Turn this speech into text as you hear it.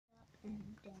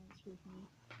dance with me.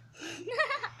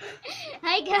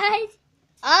 Hey guys.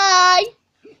 Hi.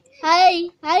 Hey.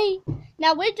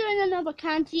 Now we're doing another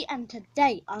candy, and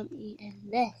today I'm eating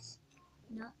this.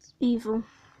 Nuts. Evil.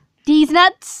 These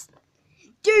nuts.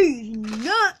 Dude,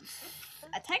 nuts.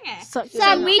 I take it. Suck your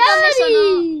So own we nuts. done this on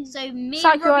our. So me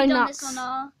Suck and your Robbie own done nuts. this on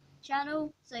our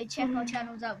channel. So check our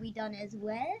channels out. We done it as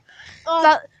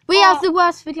well. We have the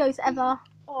worst videos ever.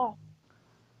 Oh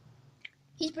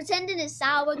He's pretending it's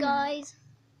sour, guys.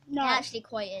 no, It actually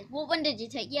quite is. What one did you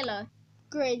take? Yellow.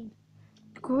 green.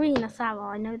 Green or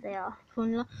sour, I know they are.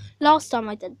 From last time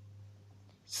I did.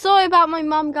 Sorry about my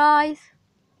mum, guys.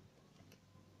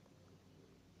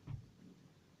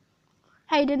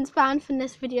 Hayden's banned from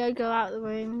this video. Go out of the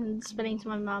room and explain to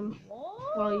my mum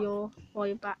What?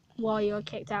 while you're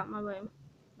kicked out of my room.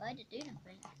 Why did you do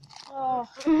nothing? Oh,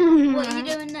 What are you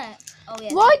doing there? Oh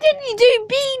yeah. Why didn't you do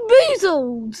Bean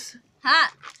Boozled?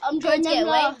 Ha! I'm Trying trying to to get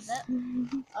away last. with it.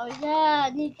 Oh yeah, I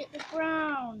need to get the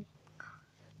brown.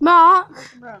 Mark,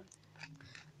 The brown.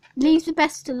 leave the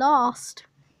best to last.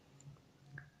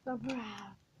 The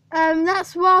brown.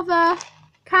 That's rather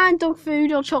canned dog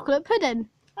food or chocolate pudding.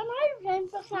 I'm hoping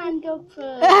for canned dog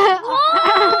food.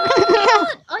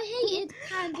 What? I hated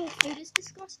canned dog food. It's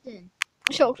disgusting.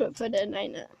 Chocolate pudding,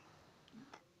 ain't it?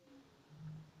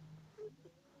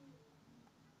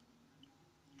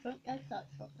 Don't taste like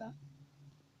chocolate.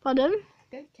 Pardon?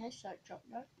 Don't taste like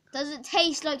chocolate. Does it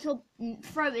taste like your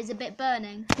throat is a bit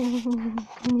burning?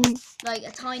 Like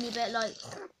a tiny bit, like.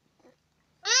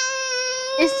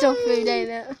 It's still food, ain't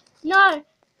it? No,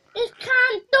 it's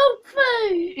canned dog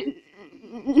food.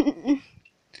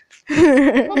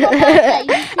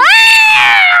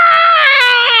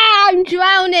 I'm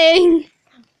drowning.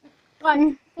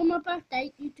 Right, for my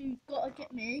birthday, you two gotta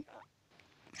get me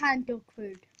canned dog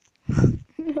food.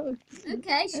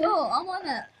 Okay, sure, I'm on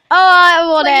it. Oh, I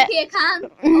want it. 20p a can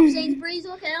of Sainsbury's.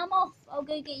 Okay, I'm off. I'll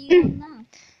go get you one now.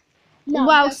 No,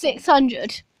 Well, okay.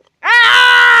 600.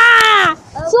 Ah!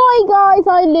 Sorry, guys,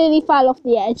 I nearly fell off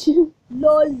the edge.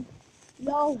 Lol.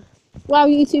 No. Well,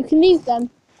 you two can leave them.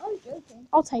 I was joking.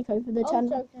 I'll take over the I was channel.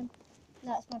 joking.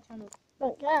 That's my channel.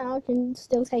 Don't care, I can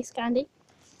still taste candy.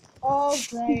 Oh,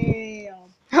 damn.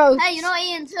 Oh, Hey, you're not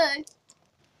eating two.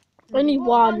 only What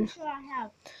one. should I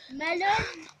have? Melon?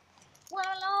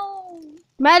 Well,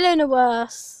 Melon or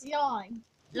worse. Lime.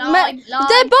 lime.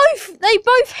 They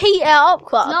both heat it up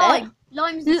quite a bit. Lime.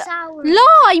 Lime's the sour.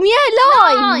 Lime, yeah,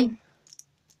 lime.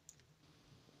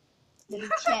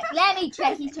 Let me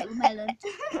check. He's checked melon.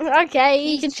 Okay,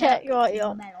 you He's can check checked right here.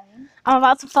 melon. I'm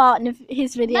about to fart in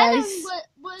his videos. Melon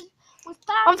was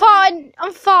bad.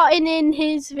 I'm farting in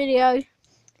his video.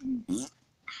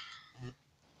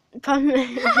 Pardon me.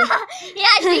 He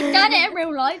actually done it in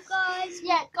real life, guys.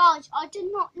 Yeah, guys, I did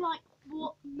not like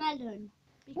melon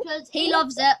because He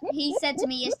loves it. He said to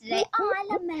me yesterday, "Oh, I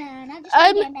love melon. I just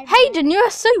want to get melon." Hayden, you're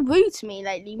so rude to me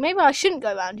lately. Maybe I shouldn't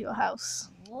go round your house.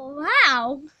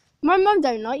 Wow. My mum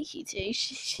don't like you two.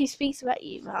 She speaks about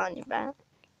you behind your back.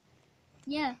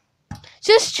 Yeah.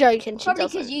 Just joking. She Probably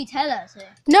doesn't. because you tell her to.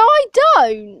 No, I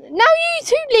don't. Now you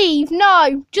two leave.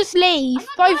 No, just leave. I'm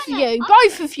not Both of doing you. it.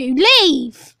 Both of you.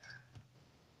 Leave.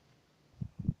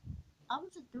 I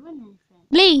wasn't doing anything.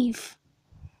 Leave.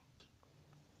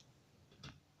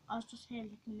 I was just here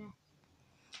looking there.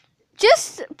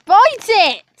 Just bite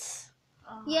it.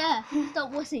 Yeah.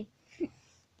 Stop wussy.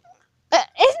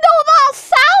 It's not that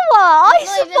sour. I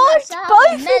It's not even that survived sour.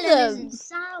 both Melon of them. isn't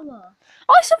sour.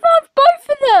 I survived both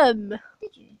of them.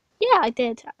 Did you? Yeah, I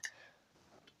did.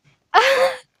 How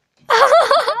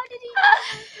did he know that?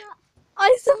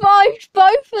 I survived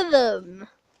both of them.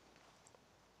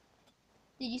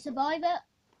 Did you survive it?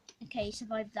 Okay, you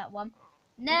survived that one.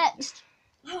 Next.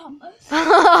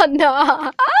 Oh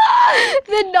no.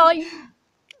 The knife.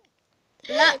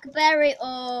 Blackberry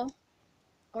or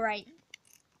grape?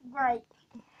 Great.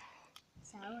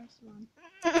 Sourest one.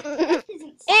 It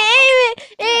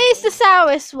is the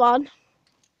sourest one.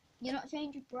 You're not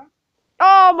changing, bro.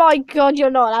 Oh my god, you're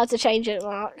not allowed to change it,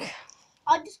 Mark.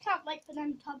 I just can't wait for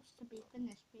them tubs to be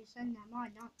finished because then they're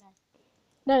mine, aren't they?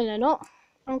 No, they're not.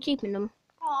 I'm keeping them.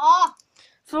 Aww.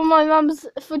 For my mum's,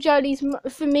 for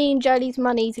me and Jolie's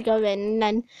money to go in,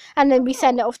 and then we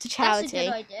send it off to That's a charity.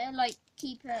 good idea. Like,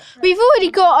 keep it. We've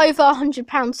already got over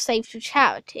 £100 saved for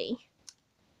charity.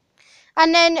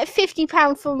 And then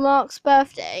 £50 for Mark's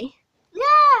birthday.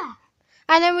 Yeah.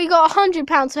 And then we got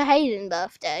 £100 for Hayden's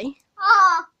birthday.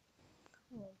 Ah.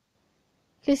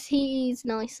 Because he's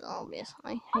nice, obviously.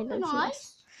 I'm Hayden's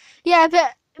nice. Yeah,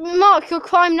 but Mark, you're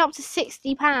climbing up to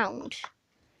 £60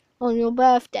 on your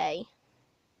birthday.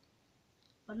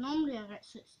 But normally I get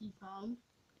 £60.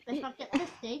 If I get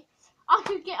 50, I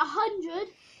could get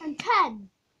 £110.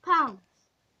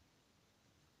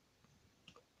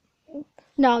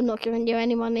 No, I'm not giving you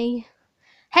any money.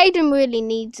 Hayden really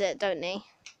needs it, don't he?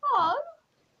 Oh,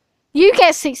 You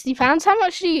get £60. How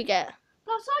much do you get?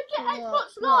 plus I get What?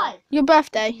 Xbox What? Live. Your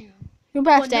birthday. Your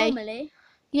Well, birthday. normally.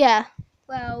 Yeah.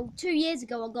 Well, 2 years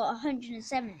ago I got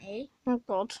 170. Oh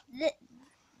God.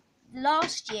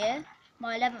 Last year,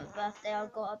 my 11th birthday, I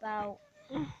got about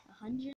 100.